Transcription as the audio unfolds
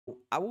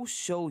I will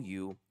show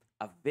you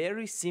a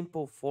very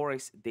simple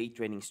Forex day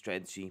trading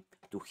strategy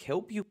to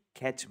help you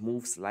catch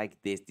moves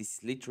like this. This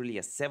is literally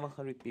a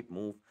 700 pip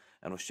move,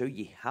 and I'll show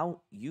you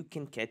how you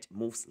can catch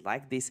moves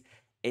like this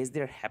as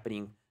they're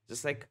happening,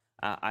 just like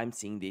I'm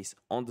seeing this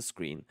on the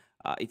screen.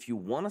 If you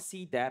want to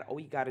see that, all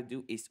you got to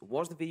do is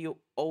watch the video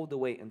all the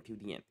way until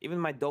the end. Even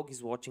my dog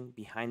is watching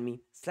behind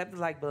me. Slap the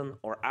like button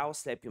or I'll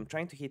slap you. I'm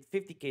trying to hit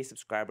 50K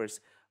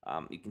subscribers.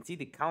 You can see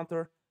the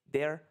counter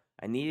there.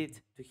 I need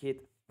it to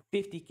hit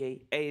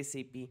 50K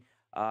ASAP.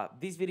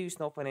 This video is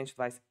not financial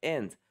advice,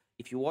 and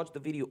if you watch the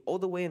video all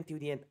the way until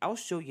the end, I'll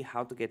show you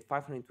how to get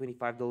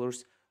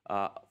 $525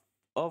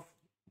 of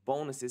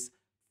bonuses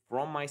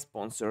from my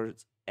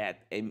sponsors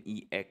at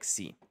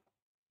MEXC.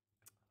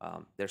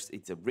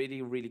 It's a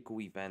really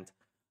cool event,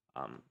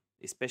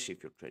 especially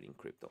if you're trading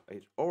crypto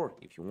or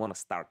if you want to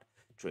start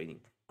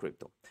trading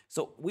crypto.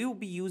 So we will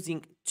be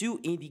using two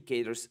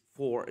indicators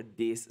for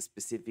this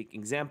specific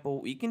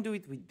example. You can do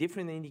it with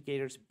different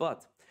indicators,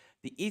 but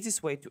the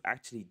easiest way to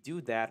actually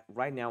do that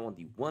right now on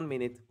the 1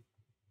 minute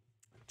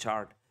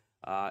chart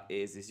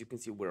is, as you can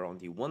see, we're on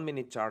the 1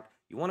 minute chart.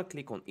 You want to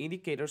click on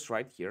indicators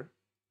right here.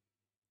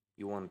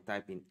 You want to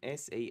type in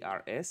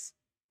SARS,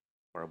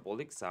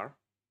 parabolic SAR,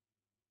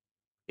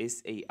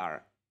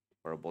 SAR,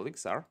 parabolic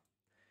SAR,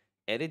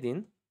 add it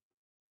in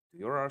to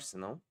your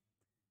arsenal,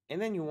 and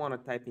then you want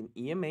to type in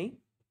EMA,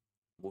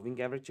 moving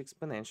average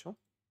exponential,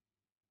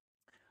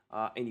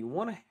 and you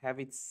want to have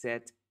it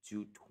set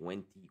to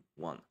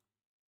 21,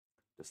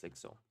 just like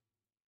so.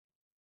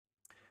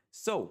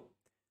 So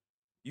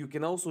you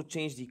can also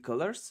change the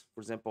colors.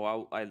 For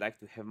example, I like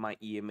to have my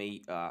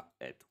EMA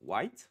at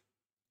white,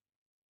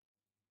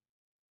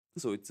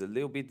 so it's a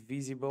little bit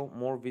visible,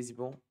 more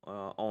visible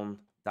on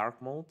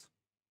dark mode.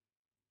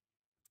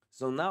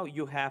 So now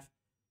you have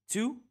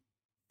two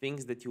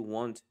things that you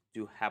want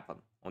to happen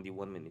on the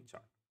 1 minute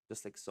chart,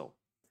 just like so.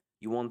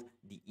 You want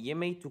the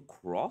EMA to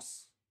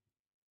cross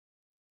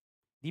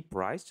the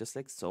price, just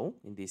like so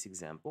in this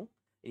example,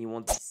 and you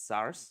want the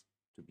SARS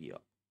to be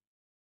up.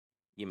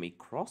 EMA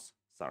cross,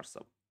 SARS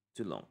up,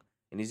 too long.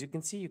 And as you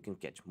can see, you can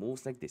catch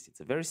moves like this. It's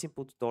a very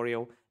simple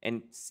tutorial,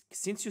 and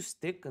since you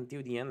stick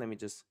until the end, let me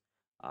just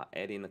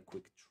add in a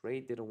quick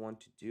trade that I want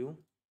to do.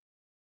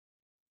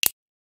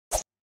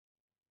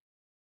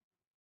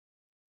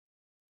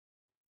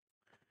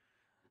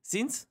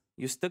 Since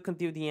you stuck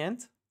until the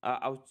end,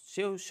 I'll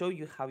show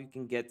you how you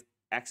can get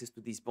access to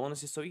these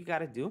bonuses. So you got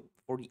to do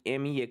for the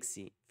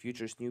MEXC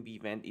Futures Newbie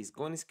event is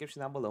go in the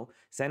description down below,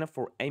 sign up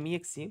for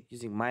MEXC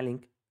using my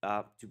link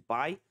to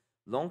buy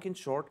long and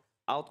short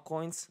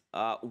altcoins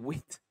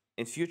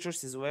and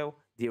futures as well,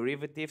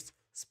 derivatives,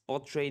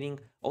 spot trading,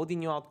 all the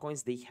new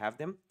altcoins, they have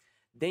them.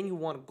 Then you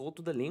want to go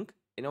to the link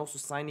and also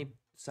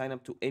sign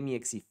up to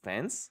MEXC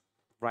fans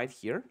right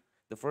here.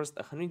 The first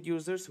 100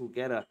 users will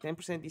get a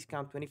 10%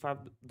 discount,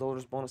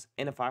 $25 bonus,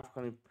 and a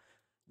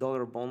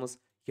 $500 bonus.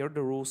 Here are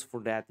the rules for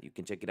that. You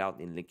can check it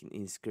out in the link in the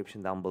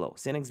description down below.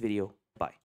 See you next video. Bye.